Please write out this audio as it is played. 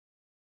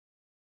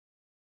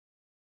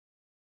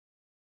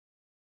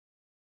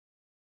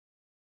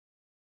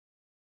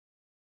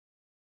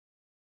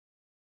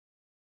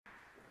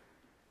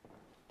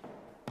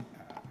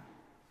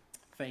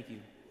Thank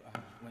you,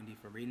 Wendy,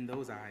 for reading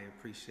those. I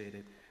appreciate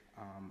it.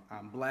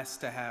 I'm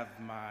blessed to have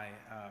my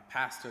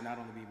pastor not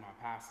only be my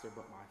pastor,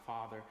 but my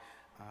father.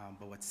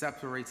 But what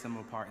separates them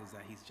apart is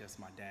that he's just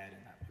my dad,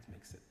 and that what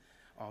makes it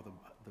all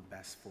the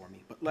best for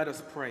me. But let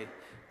us pray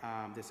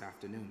this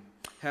afternoon.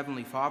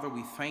 Heavenly Father,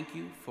 we thank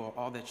you for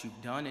all that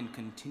you've done and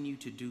continue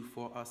to do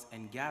for us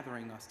and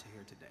gathering us to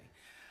here today.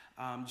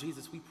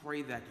 Jesus, we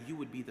pray that you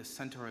would be the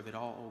center of it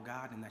all, oh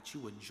God, and that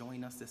you would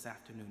join us this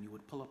afternoon. You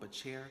would pull up a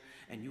chair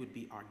and you would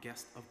be our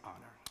guest of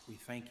honor. We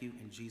thank you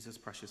in Jesus'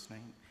 precious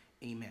name.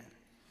 Amen.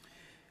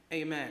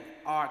 Amen.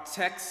 Our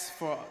text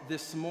for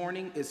this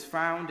morning is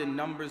found in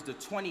Numbers, the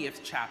 20th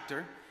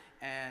chapter,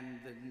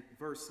 and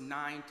verse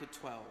 9 to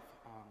 12.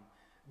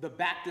 The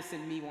Baptist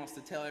in me wants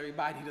to tell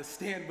everybody to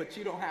stand, but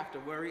you don't have to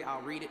worry.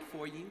 I'll read it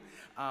for you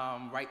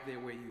right there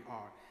where you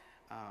are.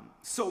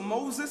 So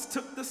Moses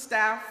took the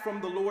staff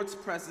from the Lord's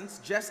presence,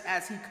 just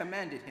as he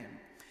commanded him.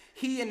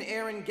 He and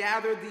Aaron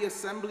gathered the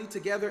assembly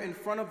together in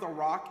front of the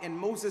rock, and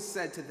Moses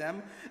said to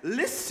them,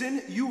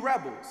 "Listen, you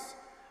rebels.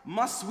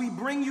 Must we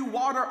bring you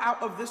water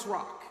out of this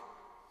rock?"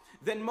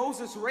 Then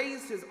Moses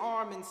raised his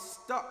arm and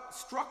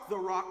struck the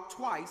rock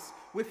twice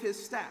with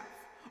his staff.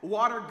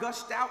 Water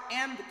gushed out,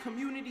 and the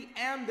community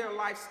and their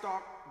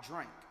livestock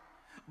drank.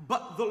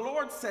 But the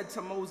Lord said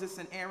to Moses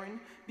and Aaron,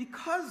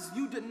 "Because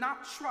you did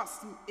not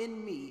trust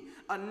in me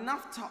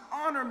enough to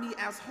honor me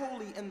as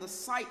holy in the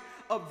sight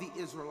of the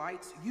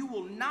Israelites, you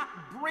will not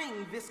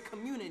bring this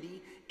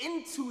community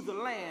into the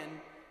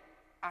land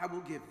I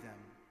will give them."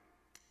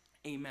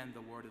 Amen,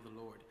 the word of the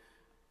Lord.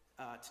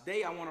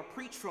 Today I want to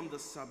preach from the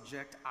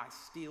subject, I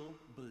still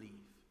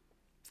believe.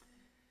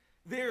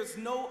 There's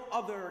no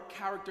other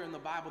character in the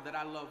Bible that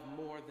I love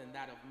more than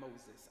that of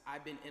Moses.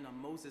 I've been in a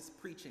Moses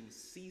preaching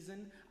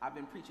season. I've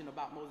been preaching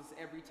about Moses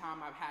every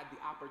time I've had the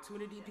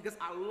opportunity because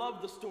I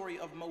love the story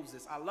of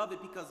Moses. I love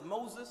it because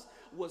Moses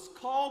was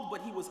called,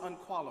 but he was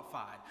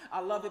unqualified.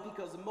 I love it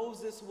because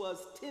Moses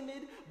was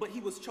timid, but he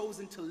was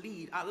chosen to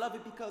lead. I love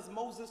it because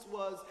Moses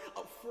was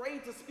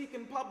afraid to speak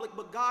in public,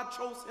 but God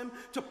chose him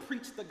to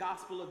preach the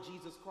gospel of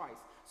Jesus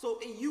Christ.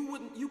 So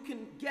you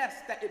can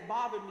guess that it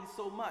bothered me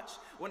so much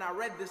when I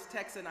read this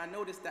text and I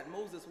noticed that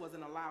Moses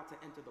wasn't allowed to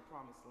enter the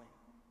promised land.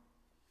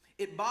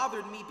 It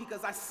bothered me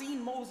because I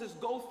seen Moses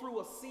go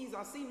through a season.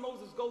 I seen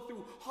Moses go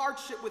through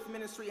hardship with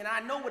ministry, and I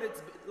know what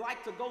it's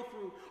like to go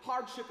through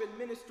hardship in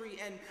ministry.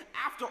 And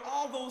after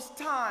all those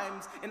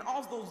times and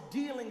all those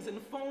dealings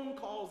and phone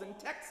calls and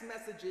text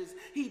messages,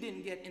 he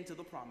didn't get into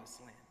the promised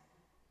land.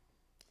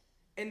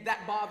 And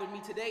that bothered me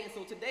today. And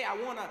so today I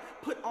want to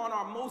put on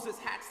our Moses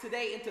hats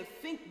today and to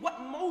think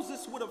what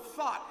Moses would have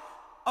thought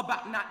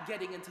about not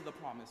getting into the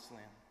promised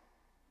land.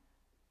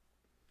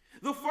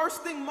 The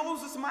first thing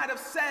Moses might have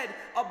said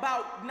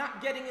about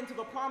not getting into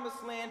the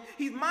promised land,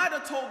 he might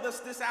have told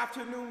us this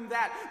afternoon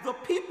that the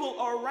people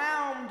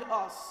around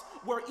us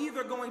were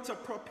either going to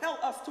propel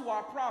us to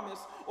our promise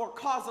or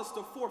cause us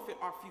to forfeit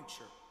our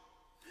future.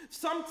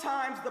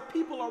 Sometimes the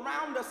people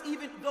around us,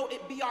 even though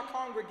it be our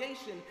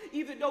congregation,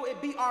 even though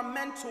it be our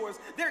mentors,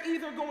 they're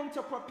either going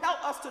to propel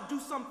us to do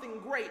something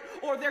great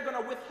or they're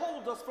going to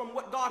withhold us from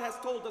what God has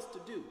told us to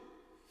do.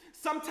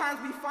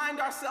 Sometimes we find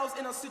ourselves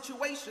in a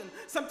situation,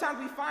 sometimes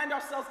we find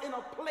ourselves in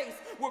a place,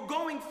 we're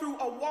going through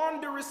a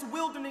wondrous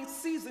wilderness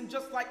season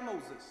just like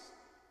Moses.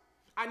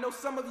 I know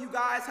some of you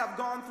guys have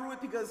gone through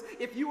it because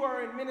if you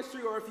are in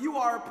ministry or if you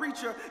are a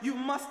preacher, you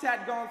must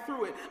have gone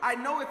through it. I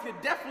know if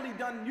you've definitely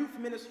done youth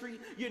ministry,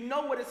 you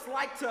know what it's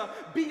like to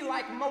be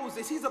like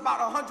Moses. He's about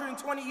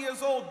 120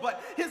 years old,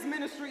 but his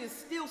ministry is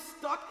still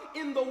stuck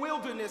in the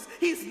wilderness.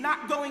 He's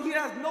not going, he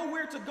has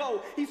nowhere to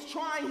go. He's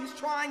trying,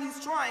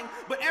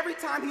 but every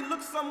time he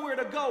looks somewhere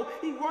to go,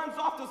 he runs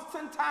off to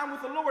spend time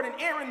with the Lord, and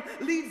Aaron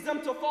leads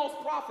them to false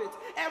prophets.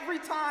 Every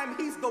time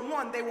he's the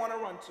one they want to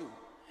run to.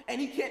 And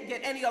he can't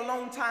get any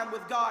alone time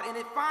with God, and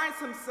he finds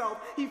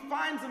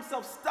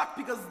himself stuck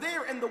because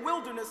there in the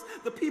wilderness,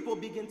 the people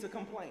begin to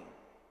complain.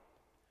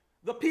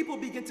 The people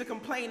begin to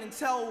complain and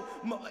tell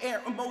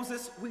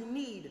Moses, "We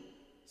need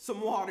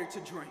some water to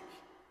drink."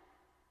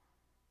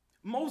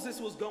 Moses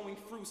was going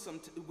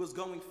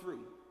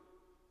through.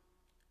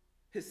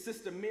 His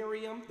sister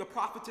Miriam, the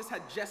prophetess,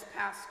 had just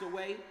passed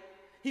away.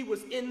 He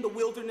was in the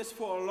wilderness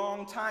for a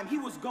long time. He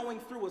was going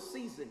through a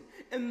season.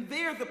 And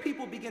there the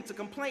people began to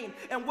complain.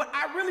 And what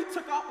I really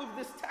took out of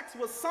this text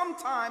was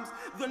sometimes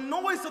the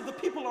noise of the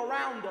people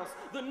around us,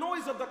 the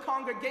noise of the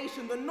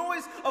congregation, the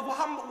noise of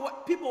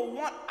what people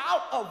want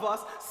out of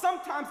us,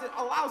 sometimes it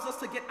allows us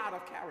to get out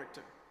of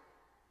character.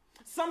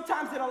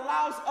 Sometimes it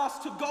allows us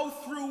to go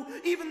through,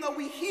 even though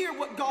we hear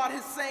what God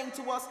is saying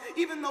to us,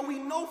 even though we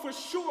know for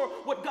sure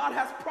what God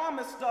has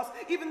promised us,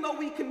 even though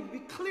we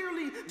can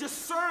clearly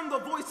discern the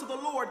voice of the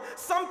Lord,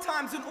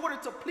 sometimes in order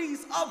to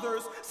please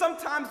others,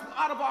 sometimes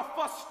out of our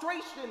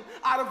frustration,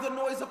 out of the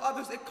noise of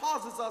others, it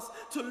causes us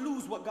to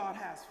lose what God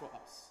has for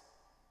us.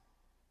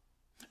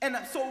 And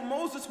so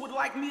Moses would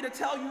like me to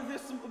tell you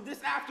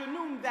this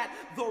afternoon that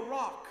the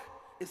rock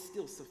is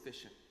still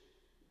sufficient.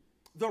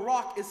 The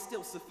rock is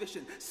still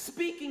sufficient.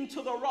 Speaking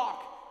to the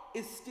rock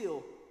is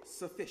still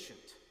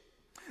sufficient.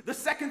 The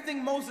second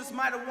thing Moses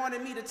might have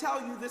wanted me to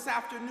tell you this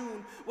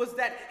afternoon was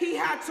that he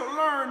had to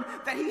learn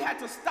that he had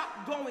to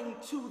stop going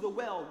to the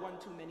well one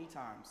too many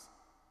times.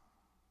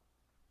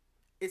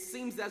 It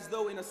seems as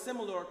though in a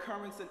similar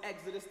occurrence in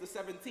Exodus, the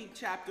 17th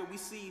chapter, we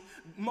see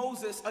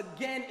Moses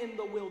again in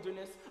the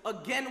wilderness,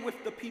 again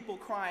with the people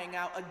crying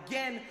out,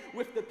 again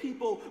with the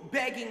people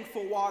begging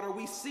for water.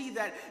 We see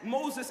that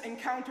Moses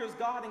encounters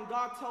God, and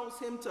God tells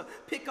him to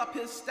pick up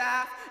his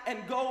staff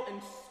and go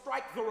and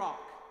strike the rock.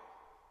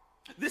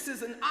 This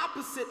is an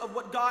opposite of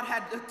what God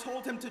had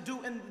told him to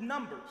do in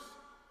Numbers.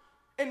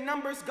 In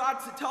Numbers,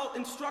 God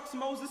instructs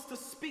Moses to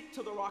speak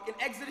to the rock. In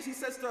Exodus, he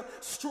says to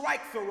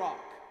strike the rock.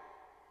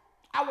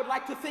 I would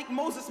like to think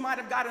Moses might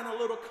have gotten a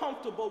little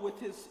comfortable with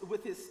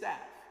his staff.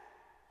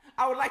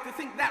 I would like to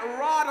think that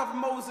rod of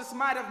Moses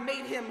might have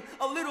made him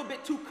a little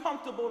bit too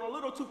comfortable and a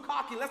little too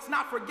cocky. Let's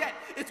not forget,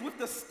 it's with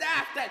the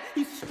staff that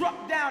he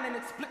struck down and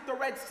it split the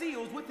Red Sea. It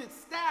was with his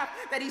staff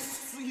that he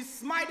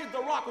smited the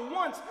rock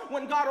once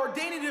when God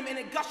ordained him and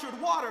it gushed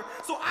water.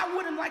 So I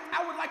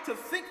would like to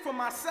think for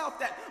myself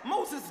that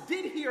Moses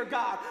did hear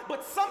God,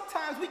 but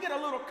sometimes we get a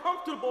little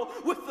comfortable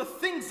with the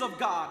things of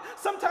God.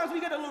 Sometimes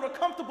we get a little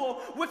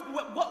comfortable with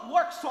what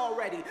works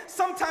already.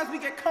 Sometimes we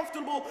get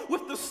comfortable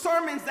with the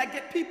sermons that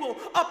get people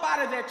up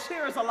out of their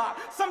chairs a lot.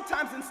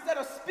 Sometimes instead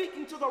of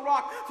speaking to the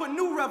rock for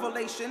new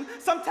revelation,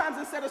 sometimes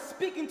instead of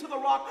speaking to the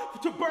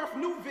rock to birth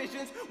new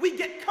visions, we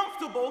get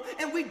comfortable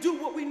and we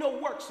do what we know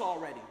works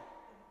already.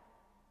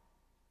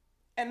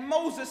 And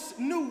Moses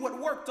knew what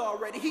worked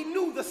already. He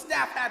knew the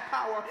staff had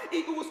power.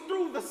 It was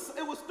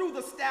through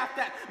the staff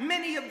that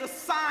many of the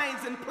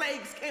signs and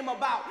plagues came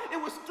about.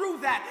 It was through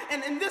that.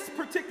 And in this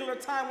particular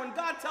time, when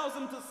God tells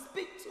him to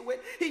speak to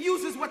it, he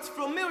uses what's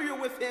familiar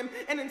with him,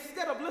 and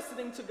instead of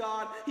listening to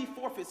God, he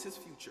forfeits his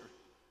future.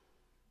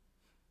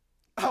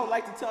 I would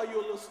like to tell you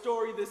a little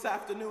story this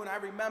afternoon. I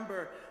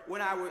remember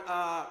when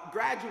I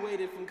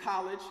graduated from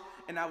college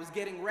and I was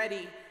getting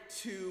ready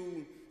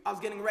to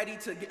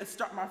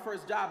start my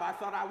first job. I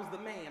thought I was the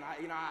man.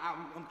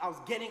 I was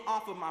getting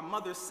off of my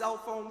mother's cell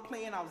phone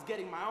plan. I was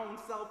getting my own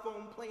cell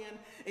phone plan.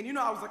 And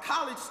I was a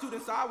college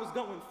student, so I was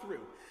going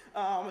through.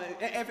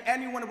 If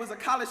anyone was a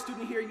college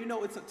student here,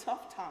 it's a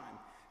tough time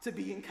to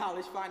be in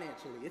college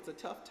financially. It's a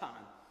tough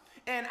time.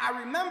 And I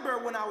remember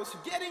when I was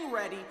getting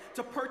ready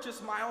to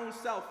purchase my own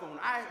cell phone,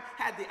 I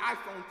had the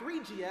iPhone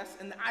 3GS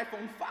and the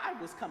iPhone 5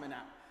 was coming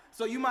out.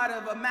 So you might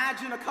have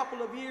imagined a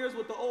couple of years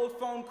with the old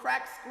phone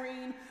cracked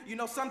screen.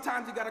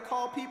 Sometimes you got to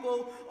call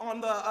people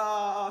on the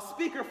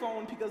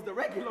speakerphone because the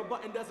regular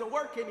button doesn't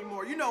work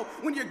anymore.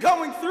 When you're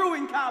going through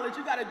in college,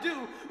 you got to do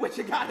what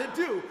you got to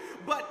do.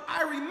 But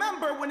I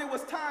remember when it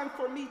was time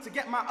for me to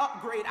get my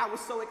upgrade, I was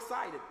so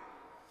excited.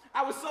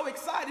 I was so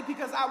excited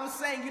because I was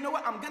saying, you know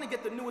what, I'm going to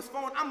get the newest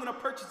phone. I'm going to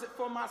purchase it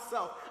for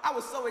myself. I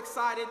was so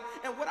excited.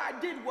 And what I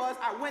did was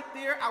I went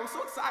there. I was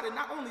so excited,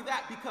 not only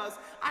that, because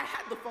I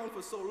had the phone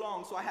for so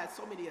long, so I had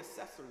so many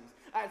accessories.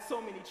 I had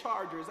so many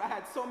chargers. I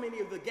had so many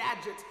of the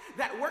gadgets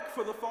that worked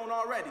for the phone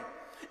already.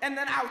 And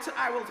then I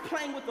was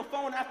playing with the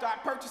phone after I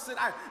purchased it.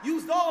 I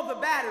used all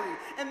the battery.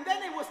 And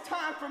then it was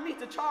time for me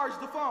to charge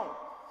the phone.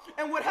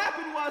 And what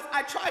happened was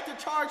I tried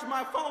to charge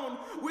my phone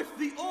with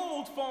the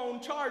old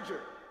phone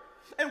charger.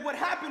 And what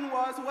happened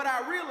was, what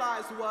I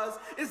realized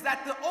is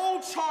that the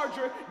old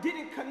charger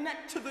didn't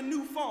connect to the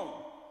new phone.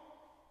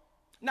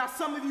 Now,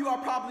 some of you are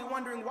probably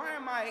wondering, why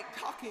am I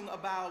talking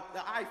about the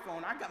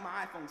iPhone? I got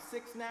my iPhone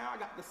 6 now, I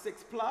got the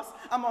 6 Plus,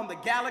 I'm on the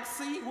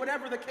Galaxy,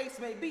 whatever the case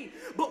may be.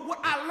 But what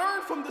I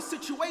learned from the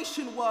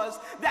situation was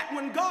that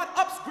when God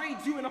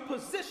upgrades you in a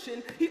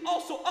position, he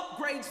also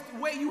upgrades the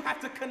way you have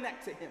to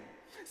connect to him.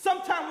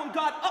 Sometime when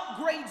God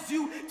upgrades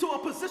you to a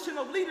position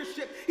of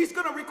leadership, he's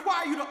going to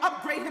require you to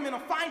upgrade him and to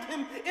find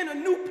him in a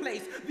new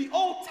place. The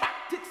old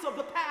tactics of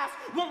the past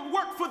won't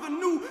work for the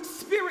new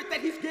spirit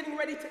that he's getting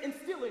ready to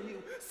instill in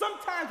you.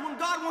 Sometimes when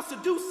God wants to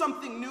do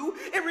something new,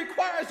 it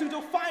requires you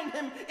to find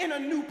him in a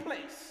new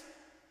place.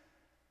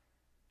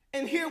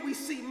 And here we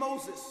see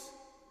Moses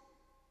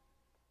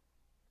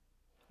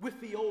with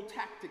the old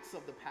tactics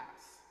of the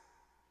past.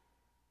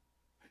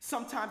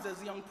 Sometimes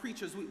as young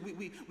preachers,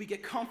 we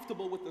get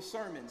comfortable with the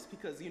sermons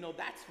because,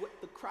 that's what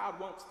the crowd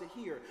wants to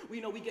hear.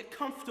 We get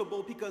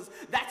comfortable because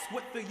that's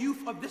what the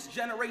youth of this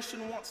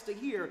generation wants to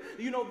hear.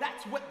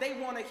 That's what they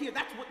want to hear.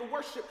 That's what the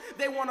worship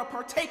they want to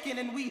partake in.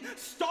 And we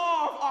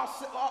starve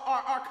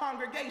our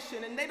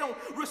congregation, and they don't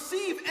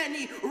receive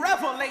any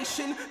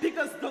revelation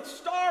because the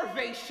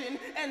starvation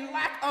and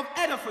lack of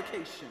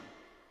edification.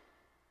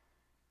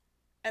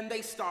 And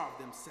they starve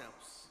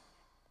themselves.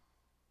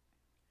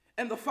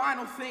 And the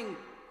final thing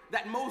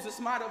that Moses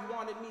might have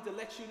wanted me to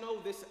let you know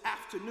this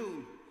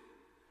afternoon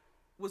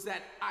was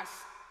that I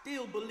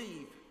still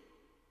believe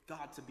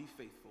God to be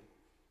faithful.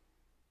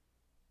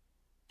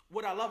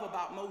 What I love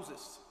about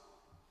Moses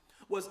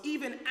was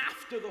even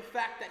after the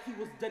fact that he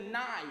was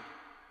denied,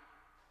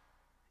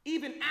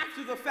 even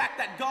after the fact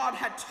that God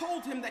had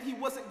told him that he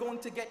wasn't going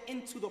to get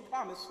into the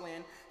promised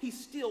land, he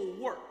still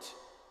worked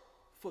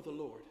for the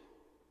Lord.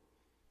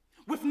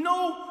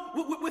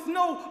 with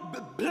no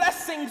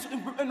blessings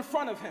in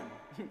front of him,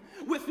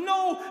 with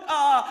no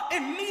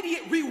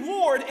immediate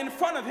reward in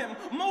front of him,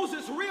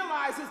 Moses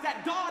realizes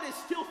that God is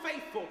still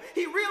faithful.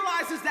 He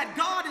realizes that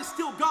God is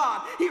still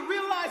God. He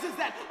realizes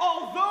that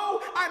although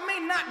I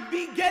may not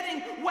be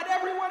getting what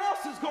everyone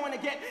else is going to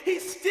get,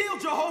 he's still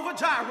Jehovah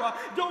Jireh.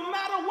 No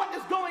matter what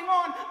is going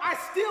on, I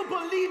still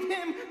believe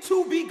him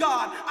to be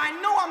God. I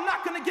know I'm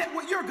not going to get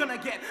what you're going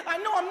to get. I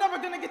know I'm never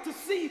going to get to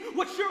see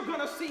what you're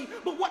going to see.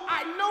 But what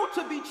I know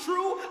to be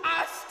true,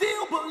 I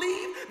still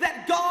believe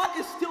that God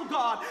is still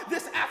God.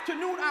 This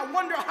afternoon, I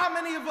wonder how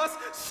many of us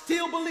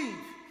still believe.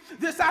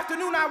 This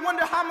afternoon, I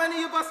wonder how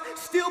many of us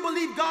still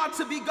believe God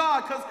to be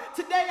God, because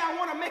today I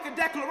want to make a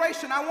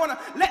declaration. I want to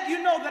let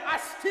you know that I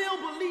still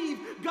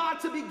believe God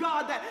to be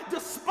God, that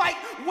despite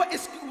what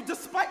is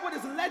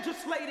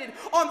legislated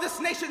on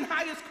this nation's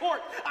highest court,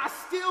 I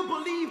still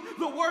believe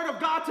the word of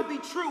God to be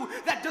true,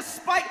 that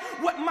despite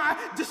what my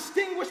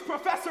distinguished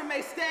professor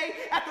may say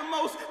at the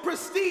most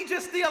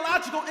prestigious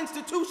theological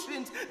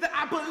institutions, that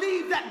I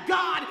believe that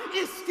God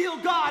is still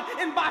God,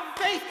 and by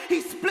faith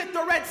he split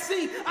the Red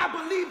Sea. I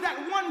believe that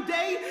one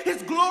day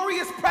his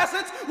glorious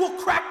presence will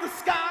crack the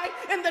sky,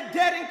 and the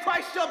dead in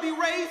Christ shall be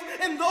raised,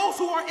 and those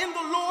who are in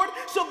the Lord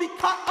shall be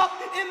caught up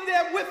in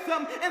there with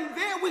them, and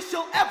there we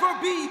shall ever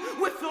be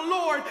with the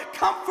Lord.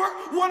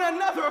 Comfort one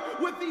another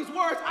with these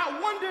words. I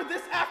wonder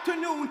this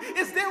afternoon,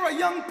 is there a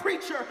young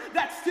preacher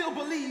that still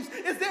believes?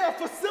 Is there a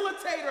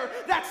facilitator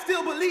that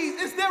still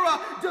believes? Is there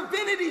a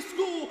divinity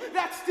school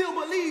that still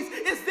believes?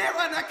 Is there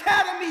an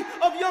academy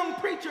of young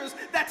preachers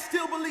that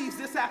still believes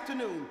this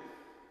afternoon?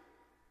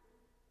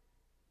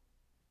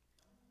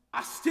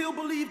 I still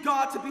believe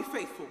God to be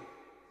faithful.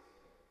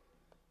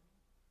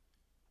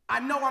 I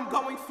know I'm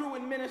going through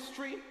in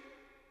ministry.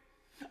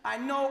 I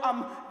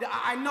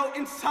know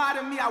inside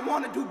of me I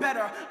want to do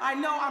better. I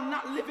know I'm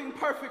not living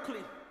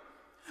perfectly,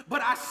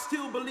 but I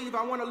still believe.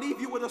 I want to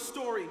leave you with a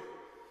story.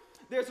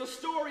 There's a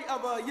story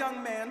of a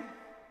young man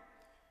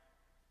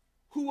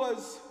who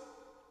was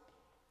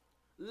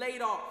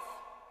laid off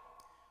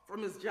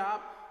from his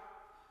job.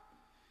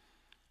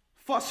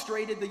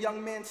 Frustrated, the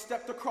young man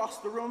stepped across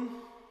the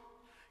room.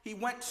 He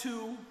went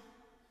to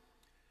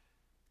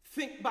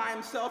think by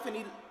himself, and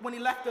when he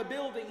left the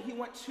building, he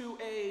went to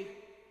an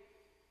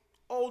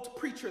old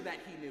preacher that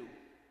he knew.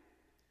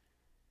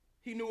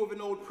 He knew of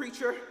an old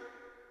preacher,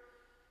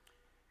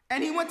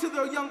 and he went to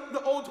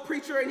the old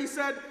preacher, and he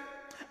said,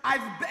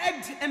 "I've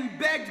begged and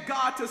begged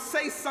God to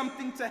say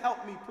something to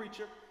help me,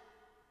 preacher."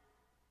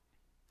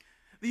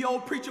 The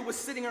old preacher was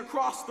sitting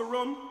across the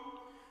room.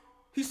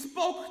 He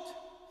spoke,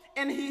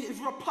 and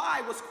his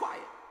reply was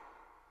quiet.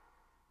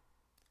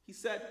 He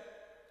said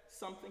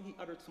something, he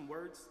uttered some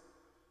words.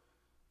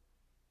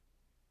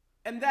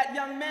 And that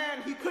young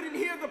man, he couldn't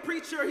hear the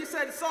preacher. He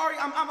said, "Sorry,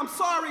 I'm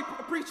sorry,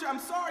 preacher. I'm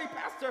sorry,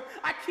 pastor.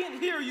 I can't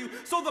hear you."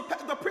 So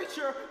the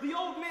preacher, the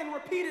old man,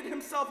 repeated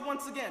himself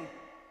once again.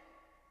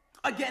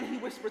 Again, he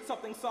whispered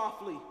something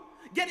softly.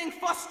 Getting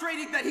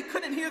frustrated that he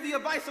couldn't hear the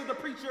advice of the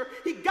preacher,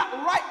 he got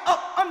right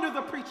up under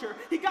the preacher.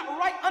 He got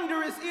right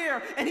under his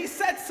ear, and he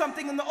said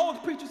something, and the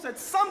old preacher said,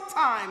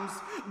 "Sometimes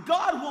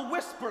God will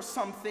whisper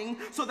something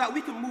so that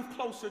we can move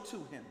closer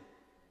to him."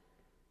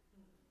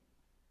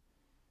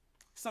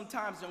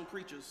 Sometimes, young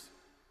preachers,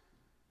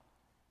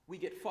 we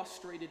get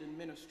frustrated in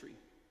ministry,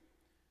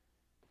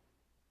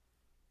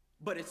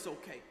 but it's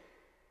okay.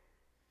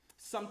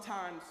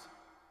 Sometimes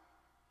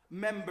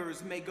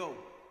members may go.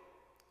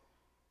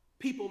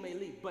 People may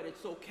leave, but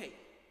it's okay.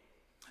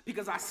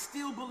 Because I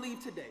still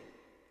believe today,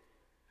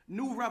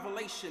 new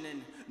revelation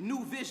and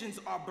new visions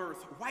are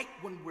birthed right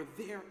when we're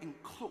there and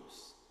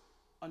close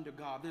under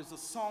God. There's a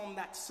psalm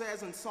that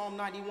says in Psalm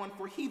 91,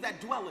 "For he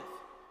that dwelleth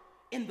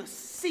in the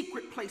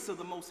secret place of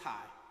the Most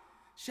High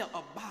shall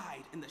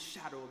abide in the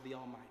shadow of the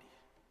Almighty."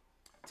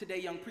 Today,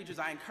 young preachers,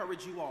 I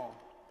encourage you all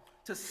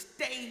to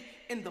stay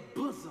in the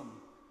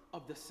bosom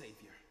of the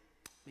Savior.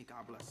 May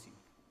God bless you.